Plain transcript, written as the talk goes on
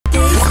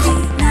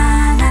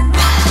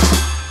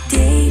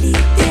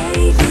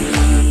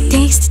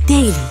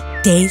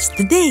Taste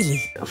the Daily.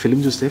 Film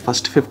చూస్తే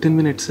first 15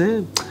 minutes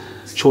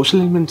social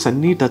elements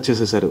అన్నీ touch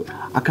చేసేసారు.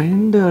 ఆ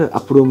కైండ్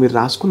అప్పుడు మీరు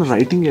రాసుకున్న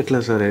రైటింగ్ ఎట్లా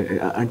సార్,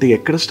 అంటే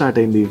ఎక్కడ స్టార్ట్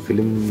అయింది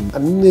ఫిలిం?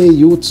 అన్ని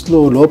యూత్స్లో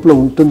లోపల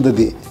ఉంటుంది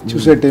అది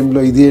చూసే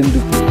టైంలో. ఇది ఏంటి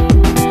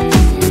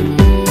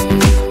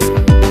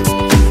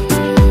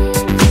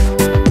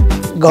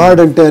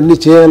గాడ్ అంటే అన్ని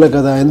చేయాలి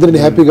కదా,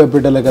 అందరిని హ్యాపీగా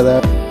పెట్టాలి కదా.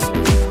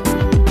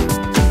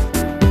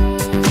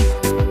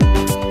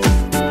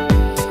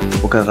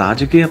 ఒక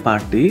రాజకీయ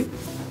పార్టీ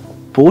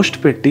పోస్ట్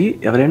పెట్టి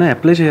ఎవరైనా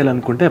అప్లై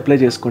చేయాలనుకుంటే అప్లై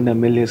చేసుకోండి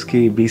ఎమ్మెల్యేస్కి,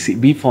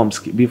 బీ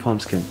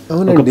ఫార్మ్స్కి.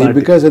 అవునండి,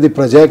 బికాజ్ అది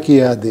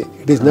ప్రజాకీయ, అది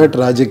ఇట్ ఈస్ నాట్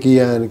రాజకీయ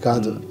అని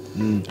కాదు.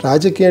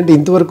 రాజకీయ అంటే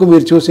ఇంతవరకు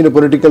మీరు చూసిన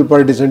పొలిటికల్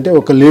పార్టీస్ అంటే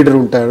ఒక లీడర్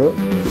ఉంటారు.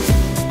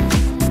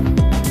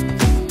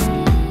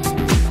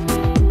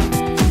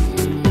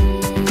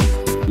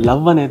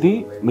 లవ్ అనేది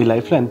మీ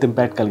లైఫ్లో ఎంత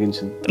ఇంపాక్ట్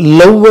కలిగించింది?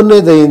 లవ్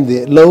అనేది అయింది,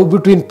 లవ్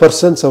బిట్వీన్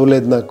పర్సన్స్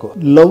అవ్వలేదు నాకు.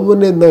 లవ్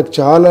అనేది నాకు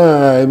చాలా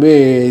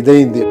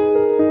ఇదైంది.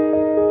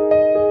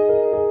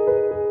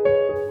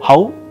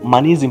 How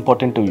many is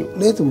important to you?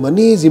 లేదు,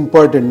 money is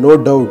important, no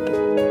doubt.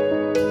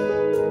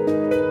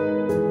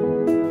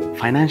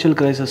 Financial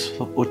crisis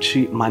వచ్చి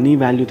మనీ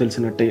వాల్యూ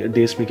తెలిసిన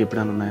డేస్ మీకు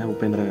ఎప్పుడైనా ఉన్నాయా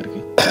ఉపేంద్ర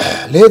గారికి?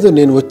 లేదు,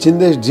 నేను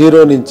వచ్చిందే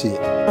జీరో నుంచి.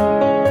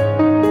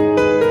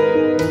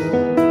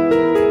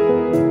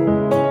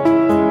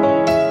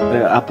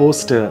 ఆ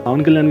పోస్ట్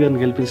పవన్ కళ్యాణ్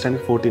గారిని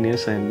గెలిపించడానికి 14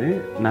 years అయింది,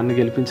 నన్ను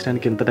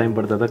గెలిపించడానికి ఎంత టైం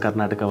పడుతుందో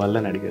కర్ణాటక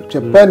వాళ్ళని అడిగారు.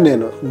 చెప్పాను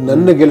నేను,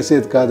 నన్ను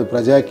గెలిచేది కాదు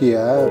ప్రజాకీయ.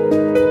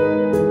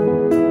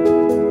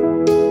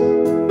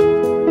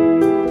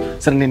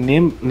 సార్ నేను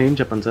నేమ్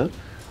చెప్పండి సార్.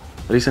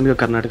 రీసెంట్గా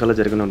కర్ణాటకలో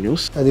జరిగిన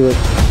న్యూస్ అది.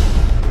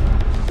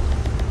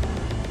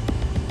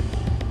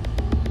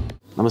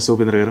 నమస్తే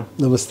ఉపేంద్ర గారు.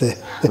 నమస్తే,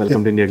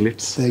 welcome to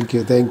ఇండియాగ్లిట్స్.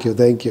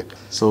 Thank you.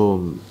 So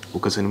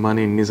ఒక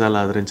సినిమాని ఇన్నిసార్లు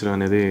ఆదరించడం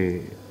అనేది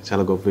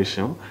చాలా గొప్ప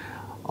విషయం.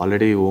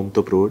 ఆల్రెడీ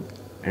ఓమ్తో ప్రూవ్డ్,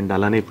 అండ్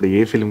అలానే ఇప్పుడు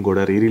ఏ ఫిల్మ్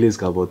కూడా రిలీజ్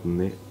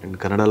కాబోతుంది, అండ్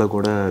కన్నడలో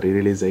కూడా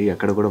రిలీజ్ అయ్యి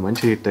అక్కడ కూడా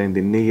మంచి హిట్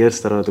అయింది ఇన్ని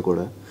ఇయర్స్ తర్వాత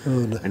కూడా,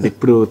 అండ్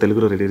ఇప్పుడు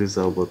తెలుగులో రిలీజ్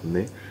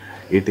అవబోతుంది.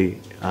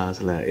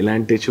 అసలు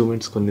ఇలాంటి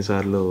అచీవ్మెంట్స్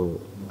కొన్నిసార్లు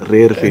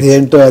రేర్.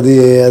 ఏంటో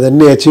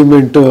అదన్నీ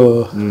అచీవ్మెంట్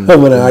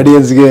మన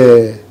ఆడియన్స్కే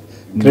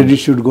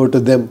credit should go to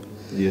them.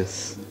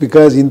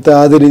 Because ఇంత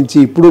ఆదరించి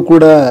ఇప్పుడు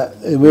కూడా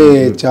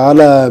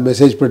చాలా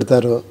మెసేజ్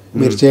పెడతారు,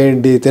 మీరు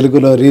చేయండి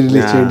తెలుగులో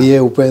రిలీజ్ చేయండి ఏ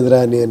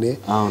ఉపేంద్ర అని.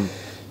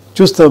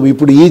 చూస్తాం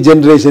ఇప్పుడు ఈ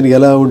జనరేషన్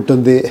ఎలా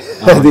ఉంటుంది,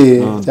 అది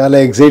చాలా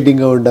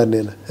ఎక్సైటింగ్గా ఉండాను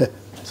నేను.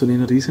 సో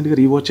నేను రీసెంట్గా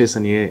రీవాచ్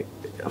చేశాను ఏ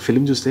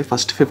ఫిలిం చూస్తే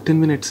ఫస్ట్ 15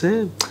 minutes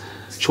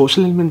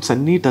సోషల్ ఎలిమెంట్స్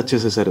అన్నీ టచ్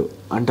చేసేసారు.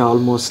 అంటే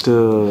ఆల్మోస్ట్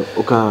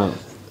ఒక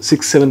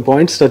 6-7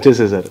 points టచ్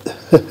చేసేసారు.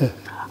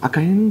 ఆ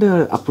కైండ్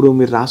అప్పుడు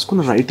మీరు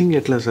రాసుకున్న రైటింగ్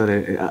ఎట్లా సార్,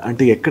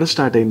 అంటే ఎక్కడ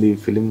స్టార్ట్ అయింది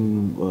ఫిలిం?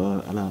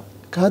 అలా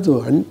కాదు,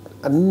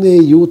 అన్ని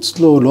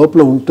యూత్స్లో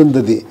లోపల ఉంటుంది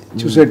అది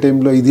చూసే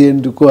టైంలో. ఇది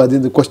ఎందుకు అది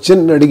ఎందుకు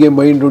క్వశ్చన్ అడిగే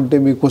మైండ్ ఉంటే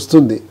మీకు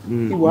వస్తుంది,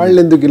 వాళ్ళు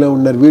ఎందుకు ఇలా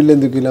ఉన్నారు, వీళ్ళు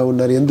ఎందుకు ఇలా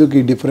ఉన్నారు, ఎందుకు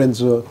ఈ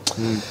డిఫరెన్స్.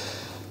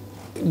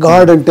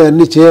 గాడ్ అంటే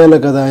అన్ని చేయాలి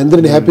కదా,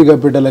 అందరిని హ్యాపీగా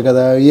పెట్టాలి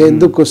కదా,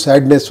 ఎందుకు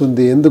సాడ్నెస్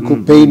ఉంది, ఎందుకు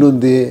పెయిన్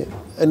ఉంది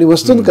అని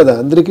వస్తుంది కదా,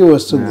 అందరికీ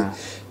వస్తుంది.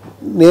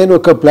 నేను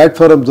ఒక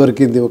ప్లాట్ఫారం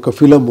దొరికింది, ఒక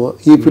ఫిలము,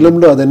 ఈ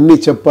ఫిలంలో అదన్నీ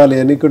చెప్పాలి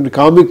అని కొన్ని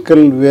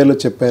కామికల్ వేలో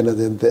చెప్పాను,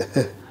 అది అంతే.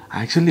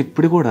 యాక్చువల్లీ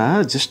ఇప్పుడు కూడా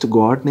జస్ట్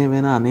గాడ్ని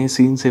ఏమైనా అనే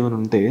సీన్స్ ఏమైనా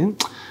ఉంటే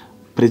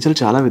ప్రజలు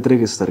చాలా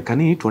వ్యతిరేకిస్తారు.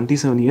 కానీ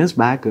 27 years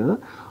బ్యాక్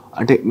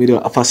అంటే మీరు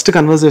ఫస్ట్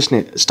కన్వర్జేషనే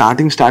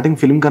స్టార్టింగ్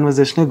ఫిల్మ్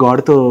కన్వర్జేషనే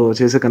గాడ్తో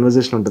చేసే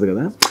కన్వర్జేషన్ ఉంటుంది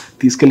కదా,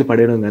 తీసుకెళ్ళి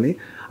పడేయడం. కానీ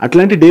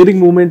అట్లాంటి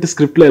డేరింగ్ మూమెంట్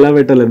స్క్రిప్ట్లో ఎలా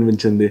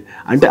పెట్టాలనిపించింది?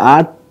 అంటే ఆ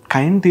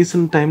కైండ్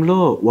తీసిన టైంలో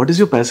వాట్ ఈస్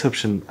యువర్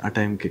పర్సెప్షన్ ఆ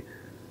టైంకి?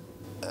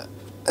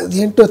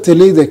 అదేంటో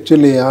తెలియదు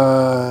యాక్చువల్లీ,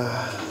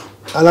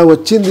 అలా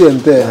వచ్చింది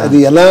అంతే. అది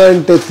ఎలా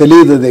అంటే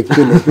తెలియదు అది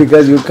actually,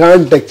 because you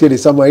can't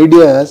actually some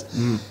ideas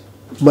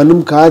మనం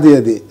కాదు,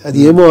 అది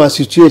ఏమో ఆ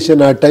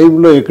సిచ్యుయేషన్ ఆ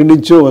టైంలో ఎక్కడి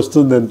నుంచో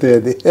వస్తుంది అంతే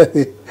అది.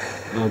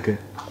 ఓకే.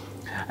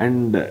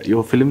 అండ్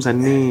యువర్ ఫిలిమ్స్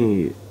అన్నీ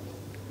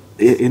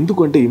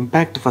ఎందుకంటే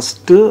ఇంపాక్ట్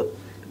ఫస్ట్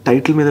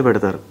టైటిల్ మీద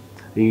పెడతారు.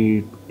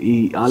 ఈ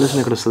ఆలోచన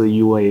ఎక్కడ వస్తుంది?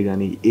 యూఐ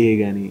కానీ ఏ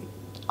కానీ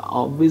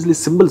ఆబ్వియస్లీ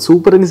సింబల్,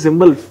 సూపర్ అని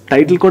సింబల్,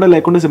 టైటిల్ కూడా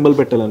లేకుండా సింబల్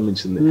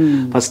పెట్టాలనిపించింది.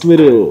 ఫస్ట్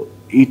మీరు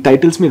ఈ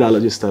టైటిల్స్ మీద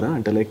ఆలోచిస్తారా,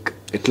 అంటే లైక్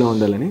ఎట్లా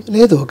ఉండాలని?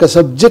 లేదు, ఒక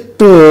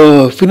సబ్జెక్ట్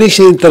ఫినిష్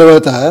అయిన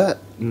తర్వాత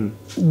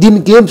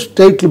దీనికి ఏం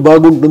టైటిల్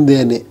బాగుంటుంది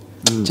అని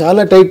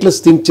చాలా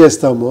టైటిల్స్ థింక్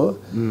చేస్తాము.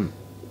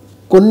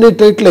 కొన్ని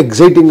టైటిల్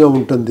ఎగ్జైటింగ్గా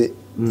ఉంటుంది.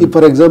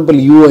 ఫర్ ఎగ్జాంపుల్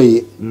యూఐ,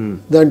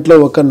 దాంట్లో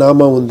ఒక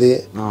నామా ఉంది,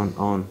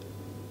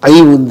 ఐ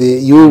ఉంది,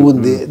 యూ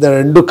ఉంది, దాని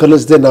రెండు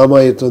కలిస్తే నామా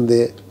అవుతుంది.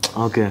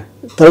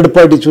 థర్డ్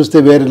పార్టీ చూస్తే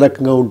వేరే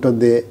రకంగా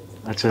ఉంటుంది.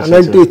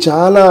 అలాంటివి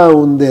చాలా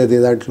ఉంది అది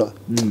దాంట్లో.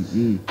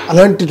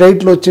 అలాంటి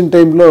టైటిల్ వచ్చిన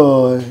టైంలో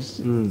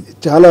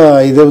చాలా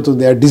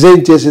ఇదవుతుంది. ఆ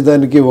డిజైన్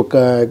చేసేదానికి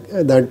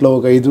దాంట్లో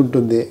ఒక ఇది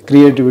ఉంటుంది,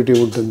 క్రియేటివిటీ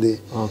ఉంటుంది.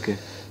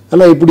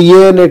 అలా ఇప్పుడు ఏ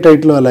అనే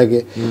టైటిల్ అలాగే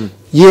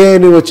ఏ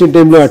అని వచ్చిన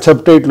టైంలో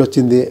సబ్ టైటిల్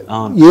వచ్చింది,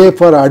 ఏ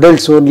ఫర్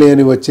అడల్ట్స్ ఓన్లీ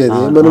అని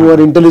వచ్చేది, మనం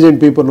వారు ఇంటెలిజెంట్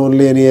పీపుల్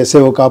ఓన్లీ అని వేసే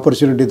ఒక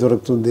ఆపర్చునిటీ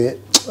దొరుకుతుంది.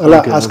 అలా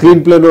ఆ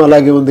స్క్రీన్ ప్లేను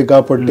అలాగే ఉంది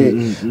కాబట్టి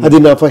అది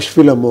నా ఫస్ట్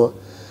ఫిలము.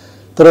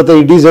 తర్వాత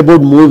it is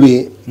about movie,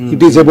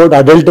 it is about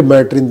adult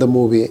matter in the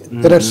movie.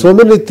 There are so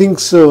many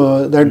things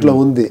దాంట్లో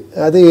ఉంది.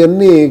 అది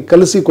అన్ని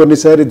కలిసి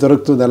కొన్నిసారి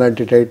దొరుకుతుంది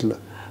అలాంటి టైటిల్.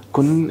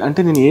 కొన్ని అంటే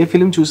నేను ఏ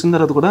ఫిలిం చూసిన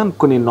తర్వాత కూడా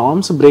కొన్ని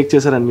నార్మ్స్ బ్రేక్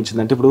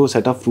చేశారనిపించింది. అంటే ఇప్పుడు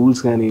సెట్ ఆఫ్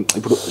రూల్స్ కానీ,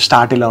 ఇప్పుడు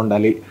స్టార్ట్ ఇలా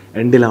ఉండాలి,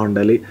 ఎండ్ ఇలా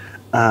ఉండాలి,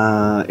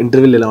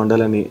 ఇంటర్వ్యూలు ఇలా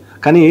ఉండాలని.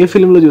 కానీ ఏ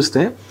ఫిలింలో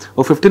చూస్తే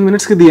ఒక 15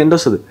 minutesకి ది ఎండ్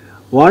వస్తుంది.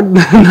 వాట్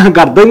నాకు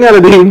అర్థం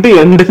కాలేదు ఏంటి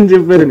ఎండ్ అని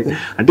చెప్పారని.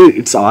 అంటే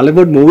ఇట్స్ ఆల్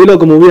అబౌట్ మూవీలో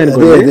ఒక మూవీ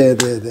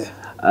అనుకోండి.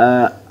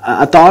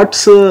 ఆ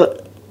థాట్స్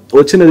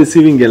వచ్చిన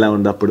రిసీవింగ్ ఎలా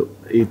ఉంది అప్పుడు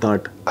ఈ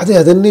థాట్?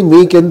 అదన్నీ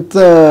మీకెంత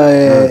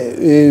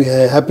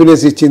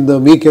హ్యాపీనెస్ ఇచ్చిందో,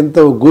 మీకెంత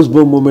గూస్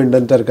బమ్ మూమెంట్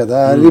అంటారు కదా,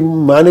 అది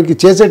మనకి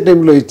చేసే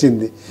టైంలో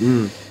ఇచ్చింది.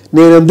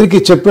 నేను అందరికీ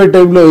చెప్పే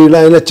టైంలో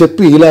ఇలా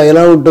చెప్పి ఇలా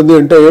ఎలా ఉంటుంది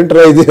అంటే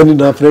ఏంట్రా ఇది అని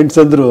నా ఫ్రెండ్స్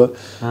అందరూ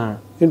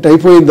ఏంటి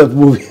అయిపోయింది ఆ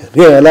మూవీ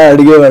అని అలా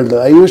అడిగేవాళ్ళు.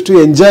 I use to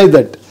enjoy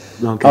that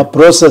ఆ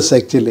ప్రాసెస్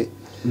యాక్చువల్లీ.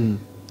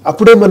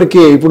 అప్పుడే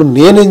మనకి ఇప్పుడు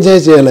నేను ఎంజాయ్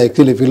చేయాలి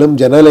యాక్చువల్లీ ఫిలిం,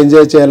 జనాలు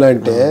ఎంజాయ్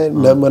చేయాలంటే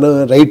మన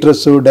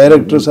రైటర్స్,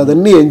 డైరెక్టర్స్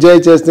అదన్నీ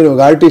ఎంజాయ్ చేస్తేనే,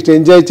 ఒక ఆర్టిస్ట్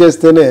ఎంజాయ్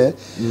చేస్తేనే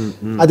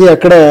అది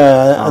అక్కడ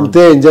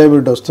అంతే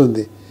ఎంజాయ్మెంట్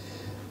వస్తుంది.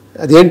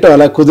 అదేంటో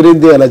అలా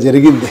కుదిరింది, అలా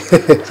జరిగింది.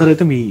 సార్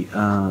అయితే మీ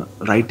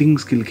రైటింగ్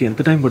స్కిల్కి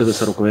ఎంత టైం పడుతుంది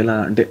సార్? ఒకవేళ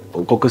అంటే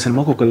ఒక్కొక్క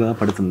సినిమాకి ఒక్కొక్కలా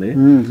పడుతుంది.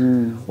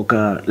 ఒక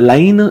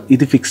లైన్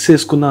ఇది ఫిక్స్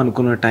చేసుకుందాం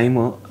అనుకున్న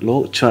టైంలో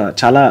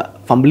చాలా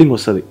ఫంబ్లింగ్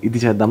వస్తుంది.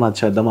 ఇది చేద్దామా, అది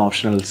చేద్దామా,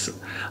 ఆప్షనల్స్.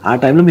 ఆ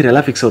టైంలో మీరు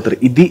ఎలా ఫిక్స్ అవుతారు?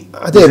 ఇది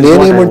అదే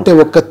నేనేమంటే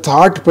ఒక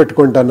థాట్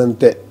పెట్టుకుంటాను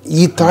అంతే,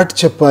 ఈ థాట్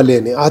చెప్పాలి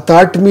అని. ఆ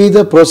థాట్ మీద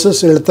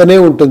ప్రాసెస్ వెళ్తూనే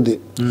ఉంటుంది.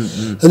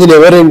 అది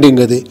నెవర్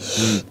ఎండింగ్. అది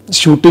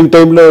షూటింగ్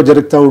టైంలో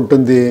జరుగుతూ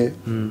ఉంటుంది,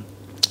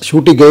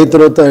 షూటింగ్ అయిన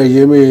తర్వాత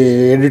ఏమి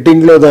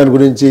ఎడిటింగ్లో దాని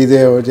గురించి ఇదే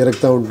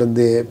జరుగుతూ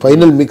ఉంటుంది,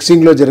 ఫైనల్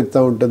మిక్సింగ్లో జరుగుతూ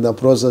ఉంటుంది ఆ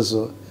ప్రాసెస్,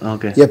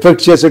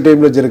 ఎఫెక్ట్ చేసే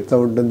టైంలో జరుగుతూ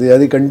ఉంటుంది.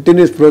 అది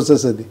కంటిన్యూస్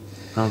ప్రాసెస్.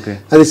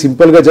 అది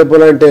సింపుల్గా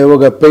చెప్పాలంటే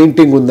ఒక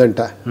పెయింటింగ్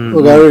ఉందంట,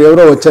 ఒక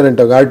ఎవరో వచ్చారంట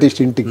ఒక ఆర్టిస్ట్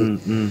ఇంటికి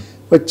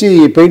వచ్చి,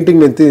 ఈ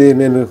పెయింటింగ్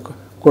నేను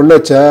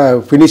కొనొచ్చా,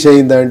 ఫినిష్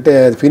అయిందా అంటే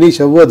అది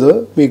ఫినిష్ అవ్వదు,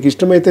 మీకు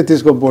ఇష్టమైతే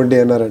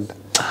తీసుకొని అన్నారంట.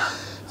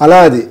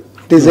 అలా అది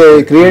it is a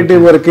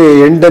creative work,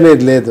 end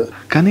అనేది లేదు.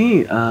 కానీ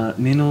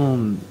నేను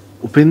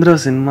ఉపేంద్ర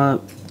సినిమా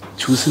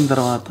చూసిన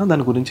తర్వాత,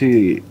 దాని గురించి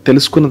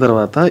తెలుసుకున్న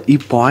తర్వాత ఈ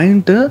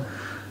point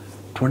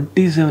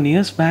 27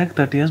 years back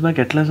 30 years back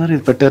ఎట్లా సార్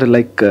ఇది పెట్టారు?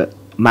 Like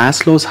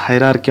Maslow's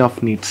hierarchy of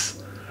needs.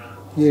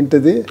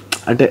 ఏంటది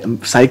అంటే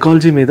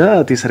సైకాలజీ మీద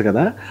తీశారు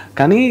కదా,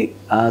 కానీ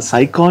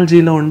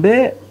సైకాలజీలో ఉండే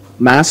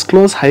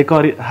మాస్లోస్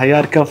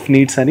హైరార్కీ ఆఫ్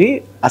నీడ్స్ అని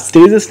ఆ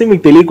స్టేజెస్ని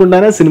మీకు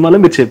తెలియకుండానే సినిమాలో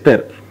మీరు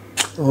చెప్పారు.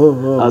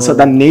 సో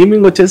దాని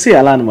నేమింగ్ వచ్చేసి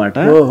అలా అనమాట.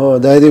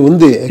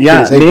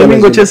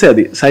 నేమింగ్ వచ్చేసి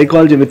అది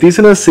సైకాలజీ. మీరు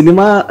తీసిన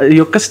సినిమా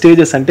యొక్క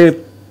స్టేజెస్ అంటే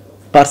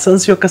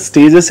పర్సన్స్ యొక్క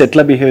స్టేజెస్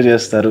ఎట్లా బిహేవ్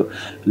చేస్తారు,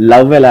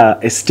 లవ్ ఎలా,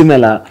 ఎస్టిమ్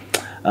ఎలా,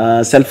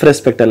 సెల్ఫ్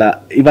రెస్పెక్ట్ ఎలా,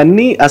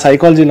 ఇవన్నీ ఆ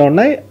సైకాలజీలో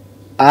ఉన్నాయి.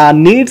 ఆ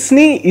నీడ్స్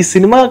ని ఈ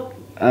సినిమా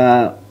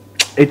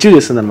అచీవ్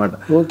చేస్తుంది అనమాట.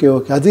 ఓకే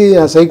ఓకే, అది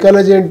ఆ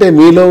సైకాలజీ అంటే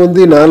మీలో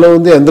ఉంది, నాలో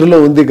ఉంది, అందరిలో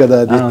ఉంది కదా.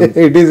 అది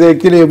it is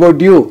actually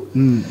about you.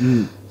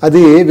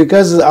 అది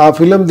బికాజ్ ఆ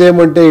ఫిలిం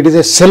ఏమంటే ఇట్ ఈస్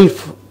ఏ సెల్ఫ్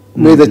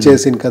మీద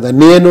చేసింది కదా.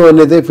 నేను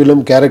అనేది ఫిలిం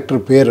క్యారెక్టర్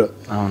పేరు.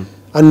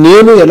 ఆ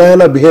నేను ఎలా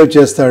ఎలా బిహేవ్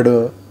చేస్తాడు,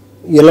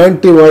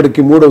 ఎలాంటి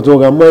వాడికి మూడ్ అవుతుంది,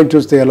 ఒక అమ్మాయిని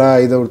చూస్తే ఎలా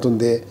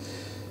ఇదవుతుంది,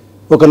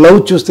 ఒక లవ్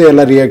చూస్తే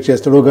ఎలా రియాక్ట్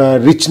చేస్తాడు, ఒక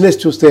రిచ్నెస్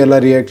చూస్తే ఎలా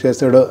రియాక్ట్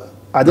చేస్తాడు,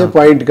 అదే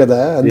పాయింట్ కదా.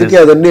 అందుకే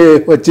అదన్నీ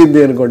వచ్చింది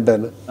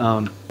అనుకుంటాను.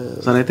 అవును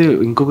సార్. అయితే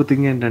ఇంకొక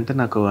థింగ్ ఏంటంటే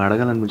నాకు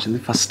అడగాలనిపించింది,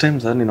 ఫస్ట్ టైం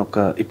సార్ నేను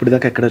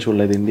ఇప్పటిదాకా ఎక్కడ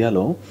చూడలేదు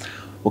ఇండియాలో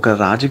ఒక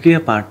రాజకీయ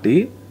పార్టీ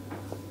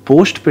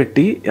పోస్ట్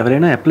పెట్టి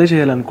ఎవరైనా అప్లై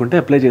చేయాలనుకుంటే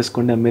అప్లై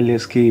చేసుకోండి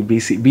ఎమ్మెల్యేస్కి,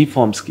 బీ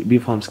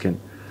ఫార్మ్స్కి అని.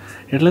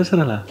 ఎట్లా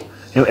సార్ అలా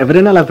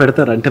ఎవరైనా అలా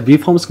పెడతారా? అంటే బీ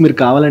ఫార్మ్స్కి మీరు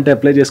కావాలంటే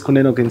అప్లై చేసుకోండి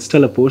అని ఒక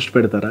ఇన్స్టాలో పోస్ట్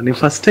పెడతారా? నేను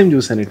ఫస్ట్ టైం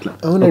చూసాను ఇట్లా.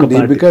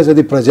 అవునండి, బికాజ్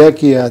అది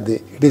ప్రజాకీయ, అది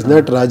ఇట్ ఈస్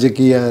నాట్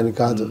రాజకీయ అని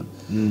కాదు.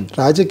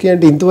 రాజకీయ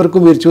అంటే ఇంతవరకు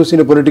మీరు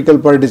చూసిన పొలిటికల్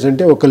పార్టీస్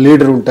అంటే ఒక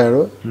లీడర్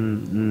ఉంటారు,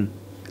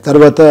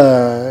 తర్వాత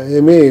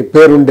ఏమి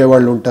పేరుండే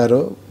వాళ్ళు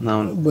ఉంటారు,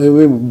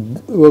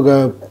 ఒక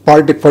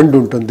పార్టీ ఫండ్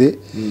ఉంటుంది,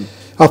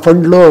 ఆ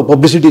ఫండ్లో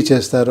పబ్లిసిటీ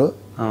చేస్తారు,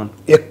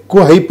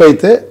 ఎక్కువ హైప్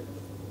అయితే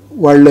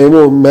వాళ్ళు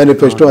ఏమో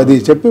మేనిఫెస్టో అది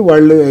చెప్పి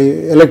వాళ్ళు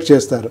ఎలక్ట్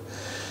చేస్తారు.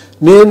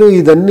 నేను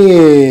ఇదన్నీ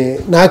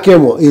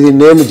నాకేమో ఇది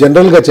నేను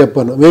జనరల్గా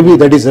చెప్పాను, maybe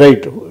that is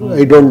right,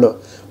 I don't know,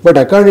 but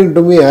according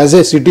to me as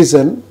a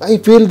citizen I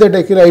feel that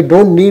I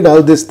don't need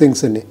all these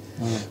things అని.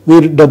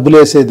 మీరు డబ్బులు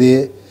వేసేది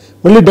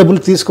మళ్ళీ డబ్బులు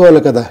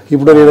తీసుకోవాలి కదా.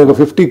 ఇప్పుడు నేను ఒక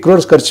 50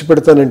 crores ఖర్చు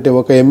పెడతానంటే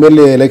ఒక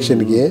ఎమ్మెల్యే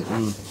ఎలక్షన్కి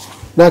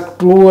నాకు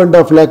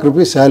 2.5 lakh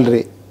rupees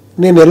శాలరీ,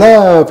 నేను ఎలా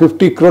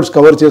 50 crores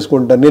కవర్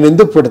చేసుకుంటాను? నేను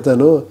ఎందుకు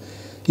పెడతాను?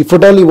 If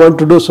at all you want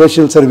to do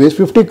social service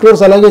 50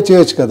 crores అలాగే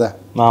చేయొచ్చు కదా.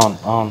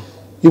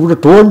 ఇప్పుడు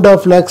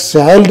 2.5 lakhs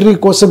శాలరీ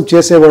కోసం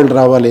చేసేవాళ్ళు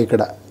రావాలి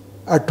ఇక్కడ.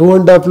 ఆ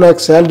 2.5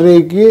 lakhs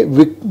శాలరీకి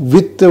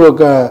విత్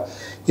ఒక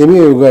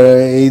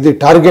ఇది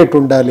టార్గెట్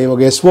ఉండాలి,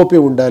 ఒక ఎస్ఓపి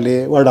ఉండాలి,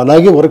 వాడు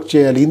అలాగే వర్క్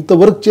చేయాలి. ఇంత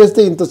వర్క్ చేస్తే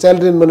ఇంత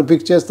శాలరీని మనం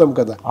ఫిక్స్ చేస్తాం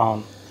కదా,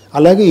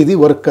 అలాగే ఇది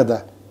వర్క్ కదా.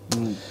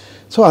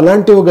 సో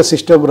అలాంటి ఒక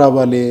సిస్టమ్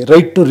రావాలి,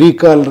 రైట్ టు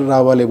రీకాల్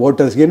రావాలి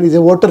ఓటర్స్కి. ఇది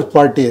ఏ ఓటర్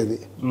పార్టీ, అది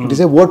it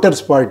is a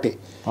voters party.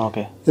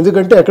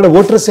 ఎందుకంటే అక్కడ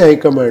ఓటర్సే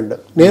హైకమాండ్,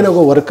 నేను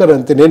ఒక వర్కర్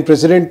అంతే. నేను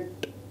ప్రెసిడెంట్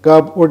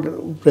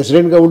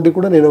ప్రెసిడెంట్గా ఉండి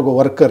కూడా నేను ఒక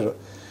వర్కర్.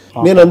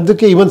 నేను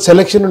అందుకే ఈవెన్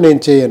సెలక్షన్ నేను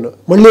చేయను.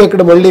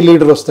 మళ్ళీ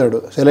లీడర్ వస్తాడు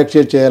సెలెక్ట్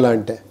చేయాలా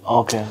అంటే.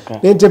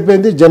 నేను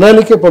చెప్పింది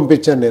జనాలకే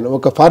పంపించాను. నేను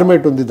ఒక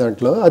ఫార్మేట్ ఉంది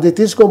దాంట్లో, అది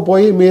తీసుకొని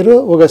పోయి మీరు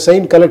ఒక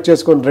సైన్ కలెక్ట్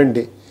చేసుకొని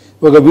రండి,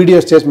 ఒక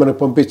వీడియోస్ చేసి మనకు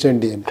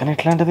పంపించండి అని.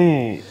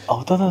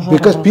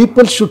 Because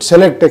people should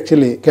select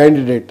actually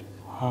candidate.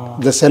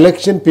 The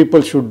selection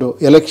people should do,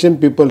 election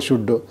people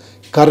should do,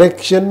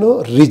 correction,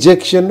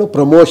 rejection,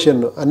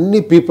 promotion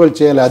అన్ని పీపుల్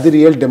చేయాలి. అది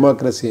రియల్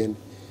డెమోక్రసీ అని.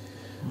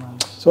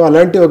 సో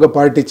అలాంటి ఒక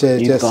పార్టీ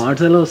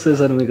థాట్స్ ఎలా వస్తాయి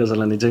సార్ మీకు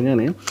అసలు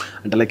నిజంగానే?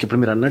 అంటే లైక్ ఇప్పుడు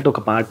మీరు అన్నట్టు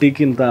ఒక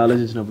పార్టీకి ఇంత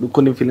ఆలోచించినప్పుడు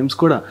కొన్ని ఫిలిమ్స్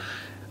కూడా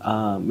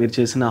మీరు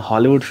చేసిన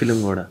హాలీవుడ్ ఫిలిం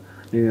కూడా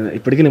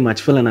ఇప్పటికీ నేను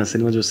మర్చిపోలేను ఆ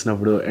సినిమా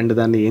చూస్తున్నప్పుడు. అండ్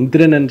దాన్ని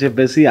ఎంత్రేన్ అని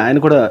చెప్పేసి ఆయన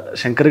కూడా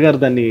శంకర్ గారు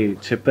దాన్ని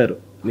చెప్పారు.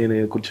 నేను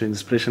కొంచెం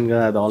ఇన్స్పిరేషన్ గా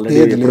అది ఆల్రెడీ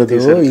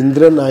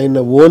ఇంద్రన్ ఆయన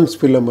ఓన్స్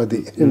ఫిలిం అది.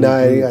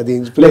 అది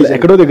ఇన్స్పిరేషన్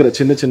ఎక్కడో దగ్గర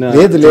చిన్న చిన్న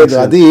లేదు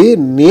అది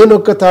నేను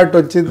ఒక థాట్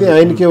వచ్చింది,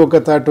 ఆయనకి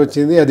ఒక థాట్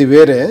వచ్చింది, అది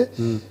వేరే.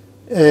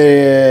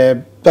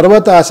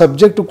 తర్వాత ఆ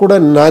సబ్జెక్ట్ కూడా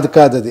నాది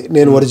కాదు, అది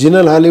నేను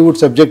ఒరిజినల్ హాలీవుడ్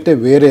సబ్జెక్టే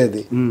వేరే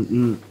అది.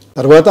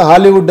 తర్వాత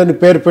హాలీవుడ్ అని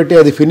పేరు పెట్టి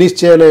అది ఫినిష్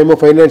చేయాలేమో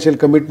ఫైనాన్షియల్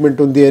కమిట్మెంట్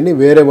ఉంది అని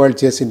వేరే వాళ్ళు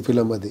చేసిన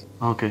ఫిలిం అది.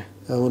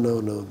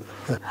 అవునవునవును.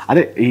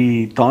 అదే ఈ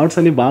థాట్స్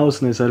అన్ని బాగా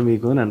వస్తున్నాయి సార్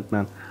మీకు అని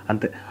అంటున్నాను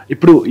అంతే.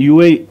 ఇప్పుడు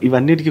యూఐ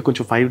ఇవన్నిటికీ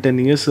కొంచెం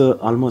 5-10 years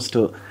ఆల్మోస్ట్.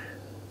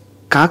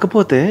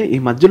 కాకపోతే ఈ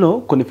మధ్యలో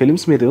కొన్ని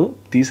ఫిలిమ్స్ మీరు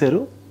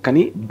తీశారు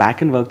కానీ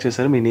బ్యాక్ అండ్ వర్క్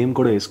చేశారు, మీ నేమ్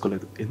కూడా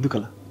వేసుకోలేదు.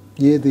 ఎందుకలా?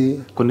 ఏది?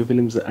 కొన్ని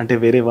ఫిలిమ్స్ అంటే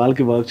వేరే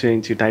వాళ్ళకి వర్క్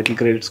చేయించి టైటిల్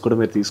క్రెడిట్స్ కూడా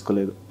మీరు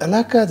తీసుకోలేదు.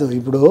 అలా కాదు,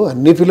 ఇప్పుడు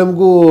అన్ని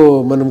ఫిలింకు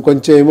మనం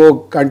కొంచెం ఏమో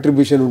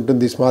కాంట్రిబ్యూషన్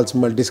ఉంటుంది,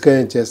 స్మాల్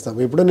డిస్కషన్ చేస్తాం.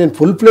 ఇప్పుడు నేను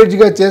ఫుల్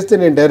ఫ్లెడ్జ్గా చేస్తే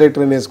నేను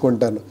డైరెక్టర్ అని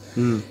వేసుకుంటాను.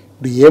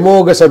 ఇప్పుడు ఏమో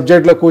ఒక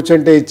సబ్జెక్ట్లో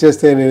కూర్చుంటే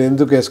ఇచ్చేస్తే నేను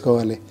ఎందుకు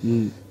వేసుకోవాలి?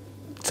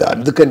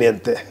 అందుకని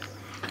అంతే.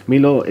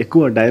 మీలో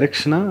ఎక్కువ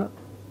డైరెక్షనా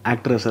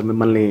యాక్టరా సార్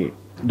మిమ్మల్ని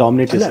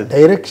డామినేట్ చేస్తారు?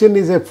 డైరెక్షన్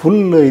ఈజ్ ఏ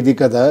ఫుల్ ఇది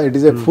కదా, it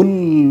is a full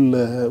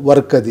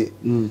work. అది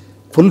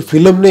ఫుల్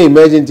ఫిలింనే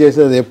ఇమాజిన్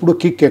చేసేది ఎప్పుడు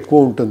కిక్ ఎక్కువ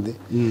ఉంటుంది.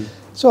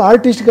 సో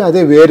ఆర్టిస్ట్గా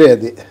అదే వేరే.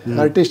 అది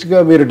ఆర్టిస్ట్గా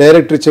మీరు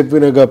డైరెక్టర్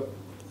చెప్పిన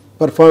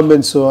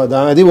పర్ఫార్మెన్స్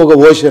అది ఒక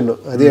ఓషన్,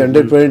 అది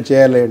 100%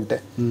 చేయాలి అంటే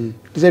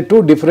ఇట్ ఇస్ ఏ 2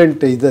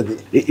 different ఇది. అది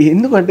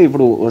ఎందుకంటే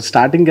ఇప్పుడు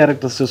స్టార్టింగ్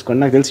క్యారెక్టర్స్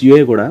చూసుకోండి, నాకు తెలిసి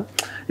యూఏ కూడా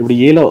ఇప్పుడు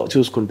ఏలో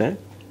చూసుకుంటే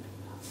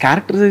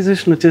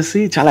క్యారెక్టరైజేషన్ వచ్చేసి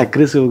చాలా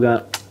అగ్రెసివ్గా,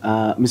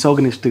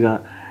 మిసోగనిస్ట్గా,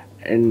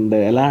 అండ్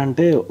ఎలా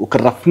అంటే ఒక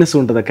రఫ్నెస్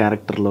ఉంటుంది ఆ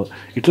క్యారెక్టర్లో.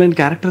 ఇట్లాంటి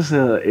క్యారెక్టర్స్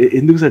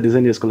ఎందుకు సార్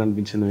డిజైన్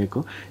చేసుకోవాలనిపించింది మీకు?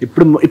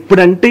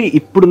 ఇప్పుడంటే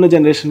ఇప్పుడున్న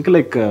జనరేషన్కి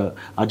లైక్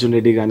అర్జున్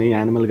రెడ్డి కానీ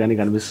యానిమల్ కానీ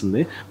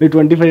కనిపిస్తుంది. మీరు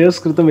 25 years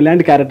క్రితం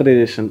ఇలాంటి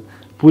క్యారెక్టరైజేషన్,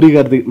 పూరి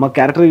గారిది మా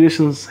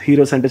క్యారెక్టరైజేషన్స్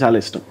హీరోస్ అంటే చాలా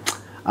ఇష్టం.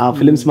 ఆ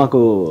ఫిలిమ్స్ మాకు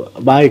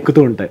బాగా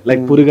ఎక్కుతూ ఉంటాయి.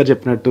 లైక్ పూరి గారు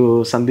చెప్పినట్టు,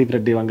 సందీప్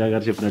రెడ్డి వంగ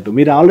గారు చెప్పినట్టు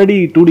మీరు ఆల్రెడీ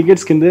 2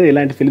 decades కింద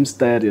ఇలాంటి ఫిలిమ్స్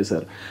తయారు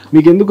చేశారు.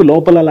 మీకు ఎందుకు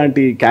లోపల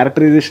అలాంటి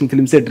క్యారెక్టరైజేషన్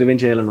ఫిలిమ్సే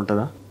డ్రివెన్ చేయాలని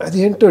ఉంటుందా? అది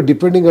ఏంటో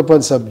డిపెండింగ్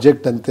అపాన్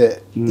సబ్జెక్ట్ అంతే.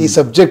 ఈ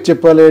సబ్జెక్ట్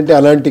చెప్పాలి అంటే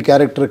అలాంటి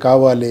క్యారెక్టర్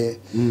కావాలి,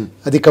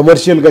 అది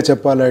కమర్షియల్గా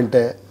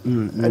చెప్పాలంటే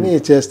అని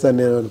చేస్తాను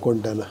నేను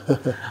అనుకుంటాను.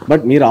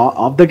 బట్ మీరు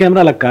ఆఫ్ ద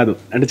కెమెరా అలా కాదు,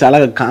 అంటే చాలా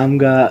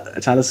కామ్గా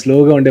చాలా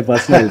స్లోగా ఉండే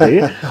పర్సనాలిటీ.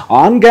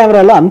 ఆన్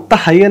కెమెరాలో అంత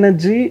హై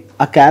ఎనర్జీ,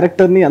 ఆ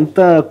క్యారెక్టర్ని అంత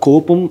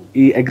కోపం,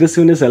 ఈ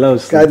అగ్రెసివ్నెస్ ఎలా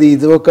వస్తుంది? అది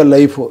ఇది ఒక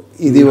లైఫ్,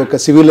 ఇది ఒక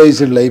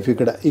సివిలైజ్డ్ లైఫ్.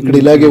 ఇక్కడ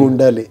ఇలాగే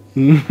ఉండాలి.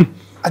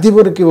 అది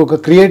మనకి ఒక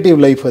క్రియేటివ్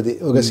లైఫ్. అది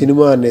ఒక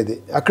సినిమా అనేది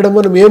అక్కడ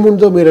మనం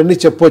ఏముందో మీరు అన్ని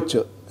చెప్పొచ్చు,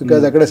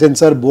 బికాజ్ అక్కడ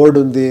సెన్సార్ బోర్డ్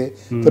ఉంది,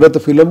 తర్వాత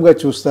ఫిలింగా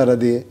చూస్తారు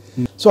అది.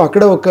 సో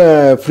అక్కడ ఒక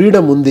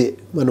ఫ్రీడమ్ ఉంది.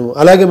 మనం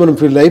అలాగే మనం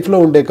లైఫ్లో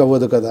ఉండే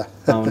కవ్వదు కదా.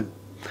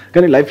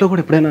 కానీ లైఫ్లో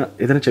కూడా ఎప్పుడైనా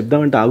ఏదైనా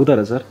చెప్దామంటే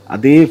ఆగుతారా సార్?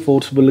 అదే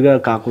ఫోర్స్ఫుల్గా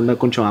కాకుండా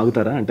కొంచెం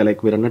ఆగుతారా? అంటే లైక్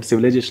మీరు అన్నట్టు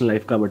సివిలైజేషన్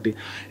లైఫ్ కాబట్టి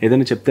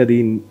ఏదైనా చెప్తే అది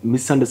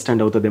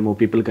మిస్అండర్స్టాండ్ అవుతుందేమో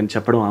పీపుల్ కానీ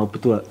చెప్పడం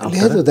ఆపుతూ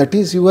లేదు. దట్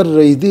ఈస్ యువర్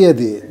ఇది,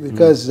 అది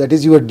because that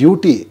is your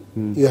duty.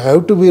 You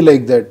have to be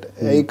like that.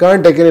 I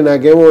can't again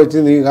నాకేమో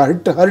వచ్చింది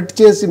హర్ట్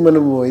చేసి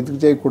మనము ఇది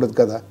చేయకూడదు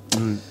కదా.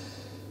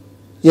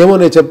 ఏమో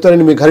నేను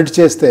చెప్తానని మీకు హర్ట్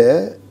చేస్తే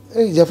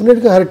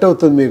డెఫినెట్గా హర్ట్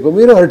అవుతుంది,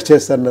 మీరు హర్ట్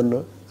చేస్తారు నన్ను.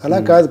 అలా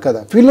కాదు కదా.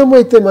 ఫిలిం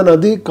అయితే మనం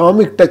అది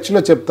కామిక్ టచ్లో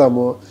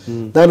చెప్తాము,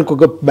 దానికి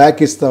ఒక బ్యాక్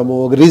ఇస్తాము,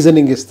 ఒక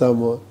రీజనింగ్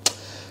ఇస్తాము,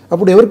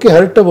 అప్పుడు ఎవరికి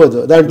హర్ట్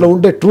అవ్వదు. దాంట్లో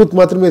ఉండే ట్రూత్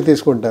మాత్రమే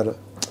తీసుకుంటారు.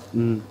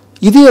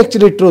 ఇది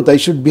actually truth. I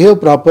should behave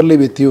properly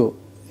with you.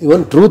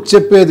 Even truth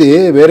చెప్పేది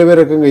వేరే వేరే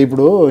రకంగా.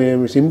 ఇప్పుడు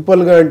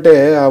సింపుల్గా అంటే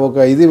ఒక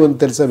ఇది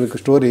తెలుసా మీకు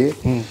స్టోరీ?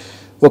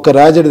 ఒక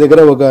రాజుడి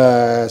దగ్గర ఒక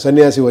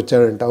సన్యాసి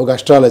వచ్చాడంట, ఒక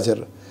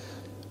అస్ట్రాలజర్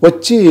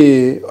వచ్చి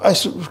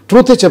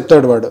ట్రూతే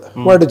చెప్తాడు.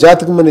 వాడు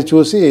జాతకం అని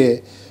చూసి,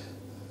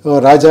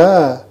 రాజా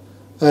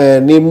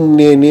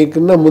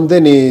నీకన్నా ముందే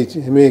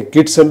మీ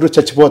కిడ్స్ అందరూ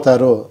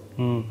చచ్చిపోతారు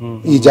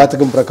ఈ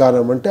జాతకం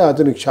ప్రకారం అంటే,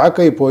 అతనికి షాక్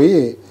అయిపోయి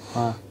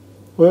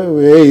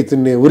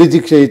ఇతన్ని ఉరి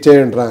దీక్ష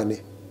ఇచ్చేయండి రా అని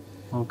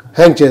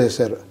హ్యాంగ్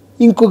చేసేసారు.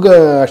 ఇంకొక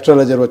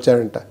అస్ట్రాలజర్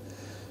వచ్చాడంట,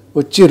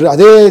 వచ్చి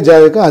అదే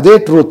జాతకం అదే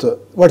ట్రూత్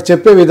వాడు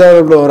చెప్పే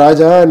విధానంలో,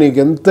 రాజా నీకు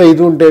ఎంత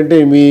ఇది ఉంటే అంటే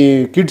మీ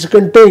కిడ్స్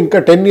కంటే ఇంకా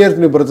 10 years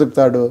ని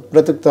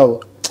బ్రతుకుతావు,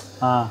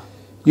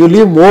 యూ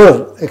లీవ్ మోర్,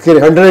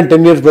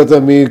 110 years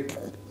బ్రతుకుతావు మీ.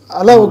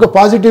 అలా ఒక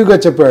పాజిటివ్గా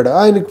చెప్పాడు.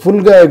 ఆయనకి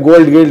ఫుల్గా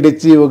గోల్డ్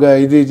ఇచ్చి ఒక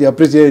ఇది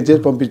అప్రిషియేట్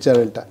చేసి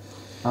పంపించారంట.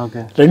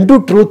 ఓకే. రెండు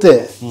ట్రూతే,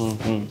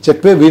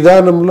 చెప్పే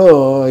విధానంలో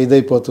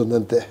ఇదైపోతుంది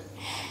అంతే.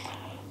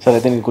 సరే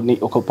అయితే నేను కొన్ని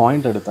ఒక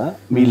పాయింట్ అడుగుతా,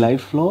 మీ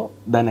లైఫ్లో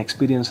దాని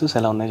ఎక్స్పీరియన్సెస్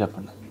ఎలా ఉన్నాయో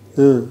చెప్పండి.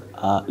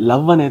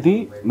 లవ్ అనేది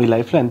మీ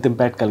లైఫ్లో ఎంత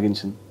ఇంపాక్ట్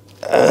కలిగించింది?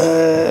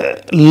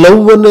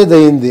 లవ్ అనేది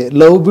అయింది,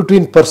 లవ్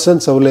బిట్వీన్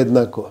పర్సన్స్ అవ్వలేదు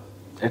నాకు.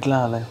 ఎట్లా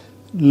అలా?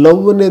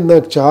 లవ్ అనేది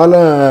నాకు చాలా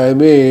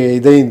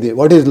ఇదైంది.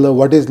 What is love,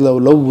 what is love,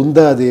 love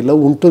ఉందా, అది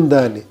లవ్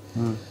ఉంటుందా అని.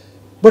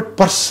 But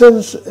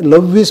persons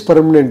love is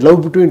permanent, love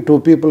between two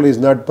people is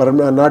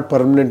not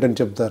permanent అని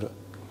చెప్తారు.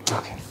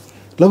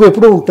 లవ్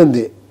ఎప్పుడూ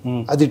ఉంటుంది,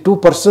 అది టూ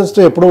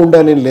పర్సన్స్తో ఎప్పుడూ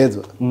ఉండాలని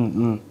లేదు.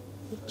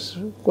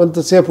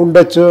 కొంతసేపు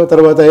ఉండొచ్చు,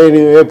 తర్వాత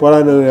ఏ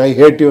పడాను ఐ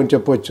హేట్ యూ అని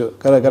చెప్పొచ్చు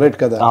కదా, కరెక్ట్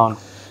కదా?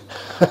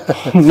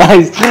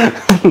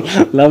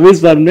 Love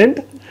is permanent,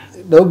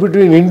 love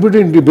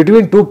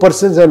between two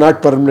persons are not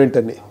permanent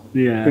అని.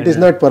 It is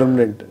not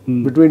permanent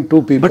between two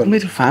people. But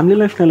మీరు ఫ్యామిలీ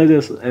లైఫ్ ఎలా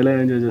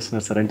ఎంజాయ్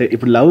చేస్తున్నారు సార్? అంటే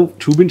ఇప్పుడు లవ్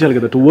చూపించాలి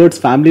కదా, టువర్డ్స్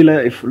ఫ్యామిలీ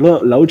లైఫ్లో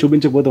లవ్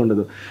చూపించకపోతే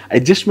ఉండదు.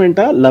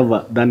 అడ్జస్ట్మెంటా లవ్,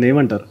 దాన్ని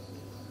ఏమంటారు?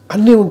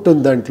 అన్నీ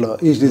ఉంటుంది దాంట్లో.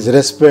 It is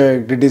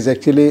respect,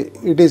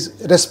 it is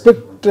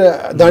respect,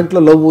 దాంట్లో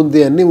లవ్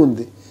ఉంది, అన్నీ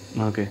ఉంది.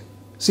 ఓకే.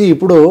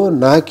 ఇప్పుడు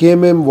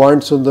నాకేమేం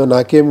వాంట్స్ ఉందో,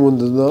 నాకేం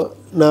ఉందో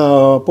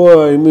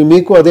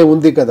మీకు అదే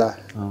ఉంది కదా.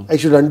 I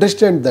should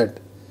understand that.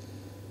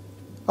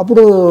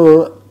 అప్పుడు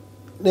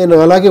నేను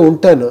అలాగే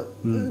ఉంటాను,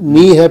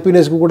 మీ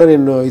హ్యాపీనెస్కి కూడా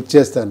నేను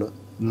ఇచ్చేస్తాను.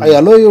 I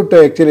allow you to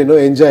actually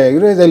enjoy,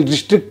 I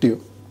restrict you.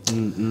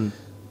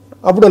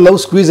 అప్పుడు లవ్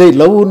స్క్వీజ్ అయ్యి,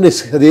 లవ్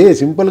అది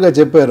సింపుల్గా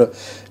చెప్పారు,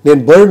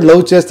 నేను బర్న్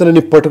లవ్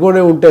చేస్తానని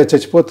పట్టుకొనే ఉంటే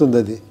చచ్చిపోతుంది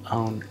అది.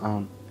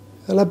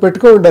 అలా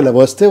పెట్టుకో ఉండాలి,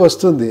 వస్తే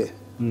వస్తుంది,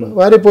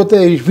 వారిపోతే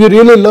if you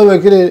really love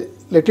actually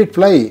let it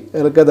fly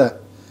కదా.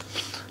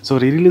 సో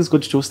రిలీజ్కి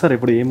వచ్చి చూస్తారు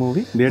ఇప్పుడు ఏ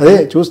మూవీ? అదే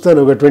చూస్తాను,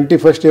 ఒక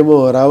 21st ఏమో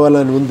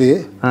రావాలని ఉంది.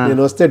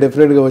 నేను వస్తే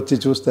డెఫినెట్గా వచ్చి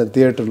చూస్తాను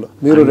థియేటర్లో,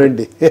 మీరు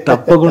రండి.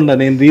 తప్పకుండా.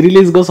 నేను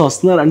రిలీజ్ కోసం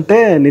వస్తున్నారు అంటే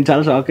నేను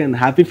చాలా షాక్ అయ్యాను,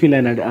 హ్యాపీ ఫీల్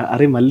అయినా.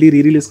 అరే మళ్ళీ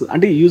రిలీజ్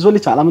అంటే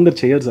యూజువల్లీ చాలా మంది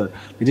చేయరు సార్.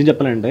 నిజం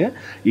చెప్పాలంటే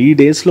ఈ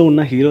డేస్లో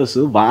ఉన్న హీరోస్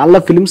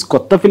వాళ్ళ ఫిల్మ్స్,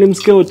 కొత్త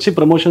ఫిల్మ్స్కే వచ్చి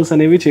ప్రమోషన్స్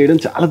అనేవి చేయడం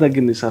చాలా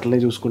తగ్గింది,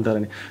 సర్లే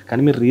చూసుకుంటారని.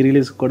 కానీ మీరు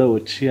రిలీజ్ కూడా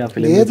వచ్చి ఆ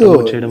ఫిల్మ్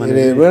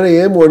చేయడం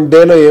ఏం వన్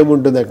డేలో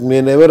ఏముంటుంది.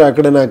 నేను ఎవరు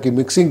అక్కడ నాకు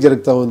మిక్సింగ్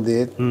జరుగుతూ ఉంది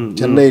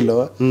చెన్నైలో.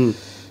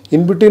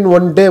 ఇన్ బిట్వీన్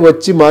వన్ డే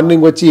వచ్చి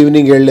మార్నింగ్ వచ్చి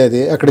ఈవినింగ్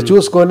వెళ్ళేది, అక్కడ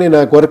చూసుకొని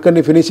నాకు వర్క్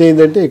అన్ని ఫినిష్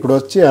అయిందంటే ఇక్కడ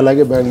వచ్చి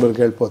అలాగే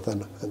బెంగళూరుకి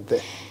వెళ్ళిపోతాను అంతే.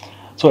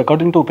 సో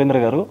అకార్డింగ్ టు ఉపేంద్ర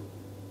గారు,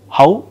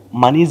 how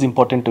many is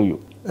important to you?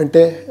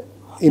 అంటే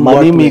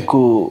మనీ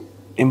మీకు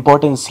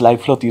ఇంపార్టెన్స్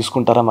లైఫ్లో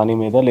తీసుకుంటారా మనీ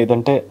మీద,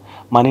 లేదంటే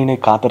మనీని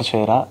ఖాతరు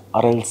చేయరా,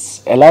 ఆర్ ఎల్స్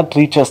ఎలా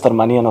ట్రీట్ చేస్తారు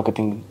మనీ అని ఒక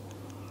థింగ్?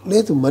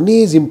 లేదు, money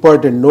is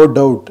important, no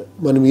doubt.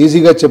 మనం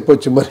ఈజీగా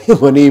చెప్పొచ్చు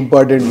మనీ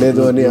ఇంపార్టెంట్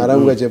లేదు అని,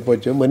 ఆరాంగా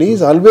చెప్పొచ్చు. Money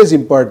is always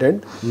important,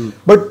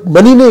 but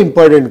మనీనే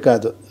important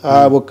కాదు, ఆ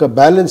ఒక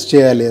బ్యాలెన్స్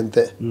చేయాలి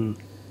అంతే.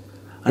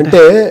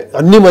 అంటే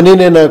అన్ని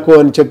మనీనే నాకు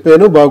అని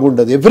చెప్పాను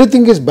బాగుండదు.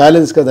 ఎవ్రీథింగ్ ఈజ్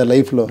బ్యాలెన్స్ కదా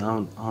లైఫ్లో,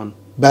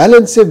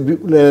 బ్యాలెన్సే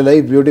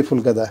లైఫ్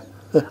బ్యూటిఫుల్ కదా.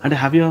 అంటే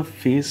హ్యావ్ యూ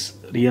ఫేస్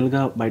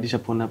రియల్గా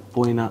బయట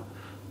పోయిన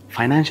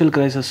ఫైనాన్షియల్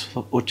క్రైసిస్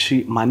వచ్చి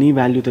మనీ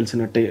వాల్యూ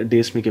తెలిసిన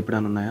డేస్ మీకు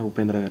ఎప్పుడైనా ఉన్నాయా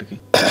ఉపేంద్ర గారికి?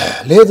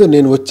 లేదు,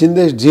 నేను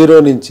వచ్చిందే జీరో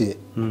నుంచి,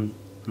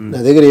 నా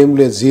దగ్గర ఏం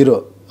లేదు, జీరో.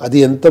 అది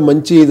ఎంత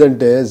మంచి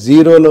ఇదంటే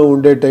జీరోలో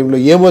ఉండే టైంలో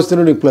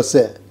ఏమొస్తున్నా నీకు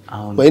ప్లస్సే,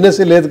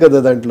 మైనసే లేదు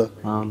కదా దాంట్లో.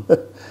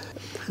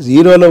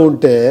 జీరోలో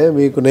ఉంటే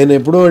మీకు నేను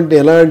ఎప్పుడు అంటే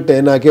ఎలా అంటే,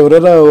 నాకు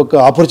ఎవరైనా ఒక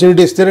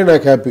ఆపర్చునిటీ ఇస్తేనే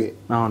నాకు హ్యాపీ.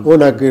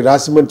 నాకు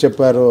రాసిమని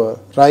చెప్పారు,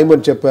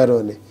 రాయమని చెప్పారు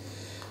అని,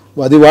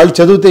 అది వాళ్ళు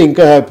చదివితే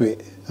ఇంకా హ్యాపీ.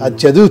 అది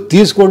చదువు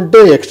తీసుకుంటే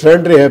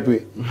ఎక్స్ట్రాంటరీ హ్యాపీ.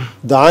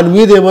 దాని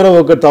మీద ఏమైనా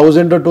ఒక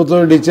 1000 or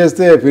 2000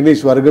 ఇచ్చేస్తే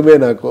ఫినిష్, వర్గమే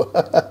నాకు.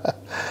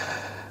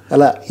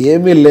 అలా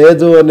ఏమీ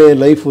లేదు అనే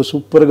లైఫ్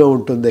సూపర్గా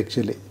ఉంటుంది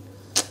యాక్చువల్లీ.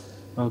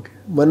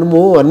 మనము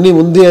అన్నీ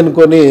ఉంది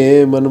అనుకొని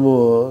మనము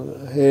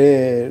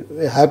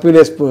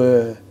హ్యాపీనెస్,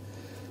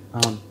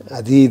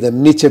 అది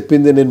ఇదన్నీ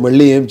చెప్పింది నేను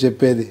మళ్ళీ ఏం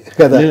చెప్పేది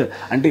కదా.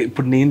 అంటే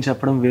ఇప్పుడు నేను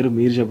చెప్పడం వేరు,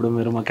 మీరు చెప్పడం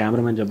వేరు, మా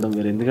కెమెరామెన్ చెప్పడం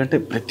వేరు, ఎందుకంటే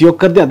ప్రతి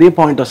ఒక్కరిది అదే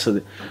పాయింట్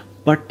వస్తుంది.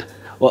 బట్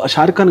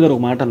షారుఖ్ ఖాన్ గారు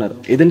ఒక మాట అన్నారు,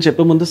 ఏదైనా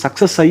చెప్పే ముందు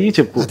సక్సెస్ అయ్యి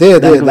చెప్పు.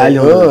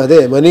 అదే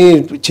మనీ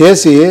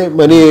చేసి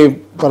మనీ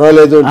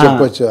పర్వాలేదు అని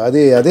చెప్పొచ్చు,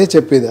 అదే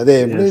చెప్పింది. అదే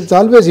it's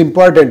always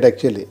important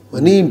actually.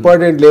 Money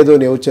important లేదు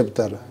అని ఎవరు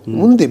చెప్తారు?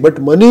 ఉంది, బట్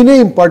మనీనే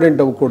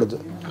ఇంపార్టెంట్ అవ్వకూడదు.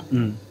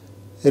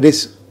 ఇట్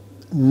ఈస్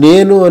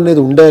నేను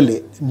అనేది ఉండాలి,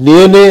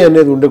 నేనే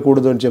అనేది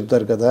ఉండకూడదు అని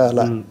చెప్తారు కదా,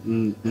 అలా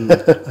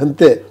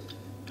అంతే.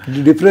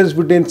 Difference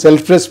between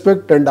self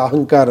respect and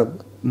అహంకారం.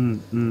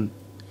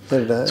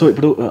 సో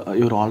ఇప్పుడు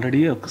యువర్ ఆల్రెడీ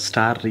ఒక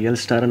స్టార్, రియల్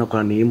స్టార్ అని ఒక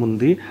నేమ్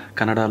ఉంది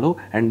కన్నడలో,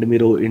 అండ్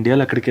మీరు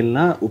ఇండియాలో ఎక్కడికి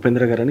వెళ్ళినా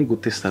ఉపేంద్ర గారు అని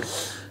గుర్తిస్తారు.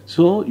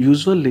 సో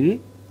యూజువల్లీ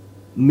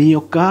మీ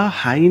యొక్క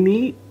హైని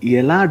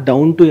ఎలా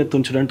డౌన్ టు ఎర్త్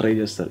ఉంచడానికి ట్రై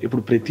చేస్తారు.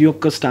 ఇప్పుడు ప్రతి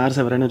ఒక్క స్టార్స్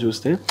ఎవరైనా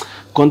చూస్తే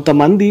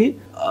కొంతమంది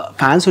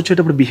ఫ్యాన్స్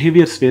వచ్చేటప్పుడు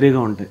బిహేవియర్స్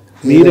వేరేగా ఉంటాయి,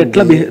 మీరు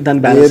ఎట్లా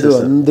దాన్ని బ్యాలెన్స్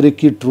చేస్తారు?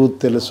 అందరికీ ట్రూత్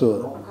తెలుసు,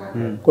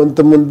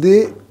 కొంతమంది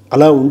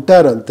అలా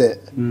ఉంటారు అంతే.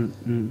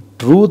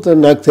 ట్రూత్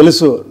నాకు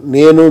తెలుసు,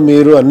 నేను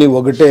మీరు అన్ని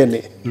ఒకటే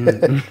అని.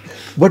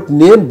 బట్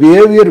నేను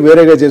బిహేవియర్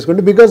వేరేగా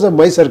చేసుకుంటే because of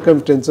my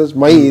circumstances,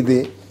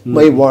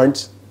 my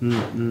wants.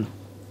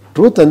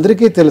 Truth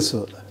అందరికీ తెలుసు,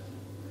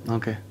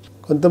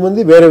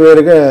 కొంతమంది వేరే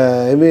వేరేగా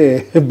ఏమి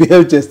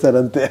బిహేవ్ చేస్తారు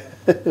అంతే.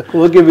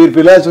 ఓకే, మీరు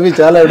ఫిలాసఫీ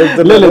చాలా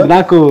అడుగుతున్నారు.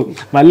 నాకు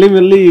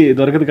మళ్ళీ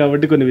దొరకదు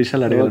కాబట్టి కొన్ని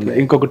విషయాలు అడగాలి.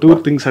 ఇంకొక 2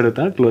 థింగ్స్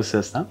అడుగుతా, క్లోజ్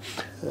చేస్తా.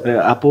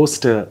 ఆ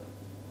పోస్ట్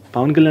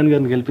పవన్ కళ్యాణ్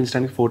గారిని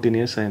గెలిపించడానికి 14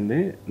 years అయింది,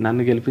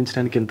 నన్ను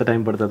గెలిపించడానికి ఎంత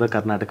టైం పడుతుందో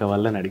కర్ణాటక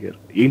వాళ్ళు అని అడిగారు.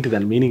 ఏంటి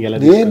దాని మీనింగ్ ఎలా?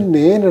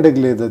 నేను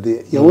అడగలేదు, అది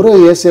ఎవరో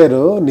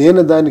వేసారు.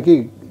 నేను దానికి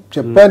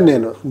చెప్పాను,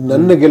 నేను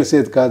నన్ను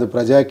గెలిచేది కాదు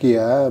ప్రజాకీయ,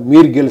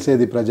 మీరు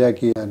గెలిచేది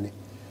ప్రజాకీయ అని.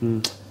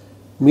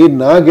 మీరు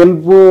నా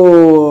గెలుపు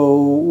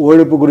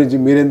ఓడిపు గురించి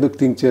మీరెందుకు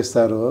థింక్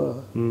చేస్తారో,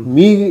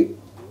 మీ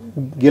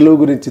గెలుపు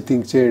గురించి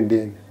థింక్ చేయండి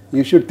అని.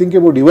 You should think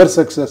about your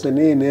success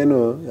అని నేను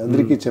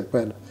అందరికీ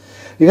చెప్పాను.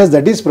 Because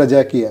that is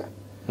ప్రజాకీయ.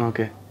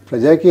 Okay,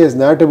 ప్రజాకీయ is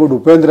not about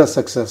Upendra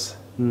success.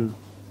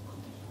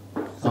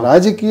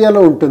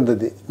 రాజకీయాల్లో ఉంటుంది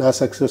అది, నా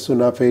సక్సెస్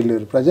నా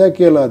ఫెయిల్యూర్.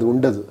 ప్రజాకీయాలో అది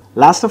ఉండదు.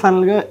 లాస్ట్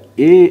ఫైనల్ గా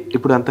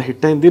ఇప్పుడు అంత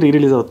హిట్ అయింది,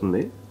 రిలీజ్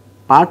అవుతుంది,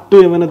 పార్ట్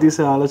 2 ఏమైనా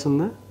తీసే ఆలోచన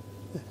ఉందా?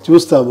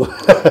 చూస్తాము.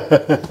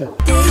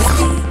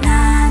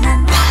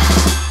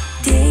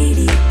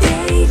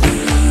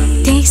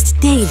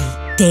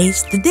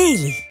 Taste the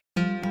Daily.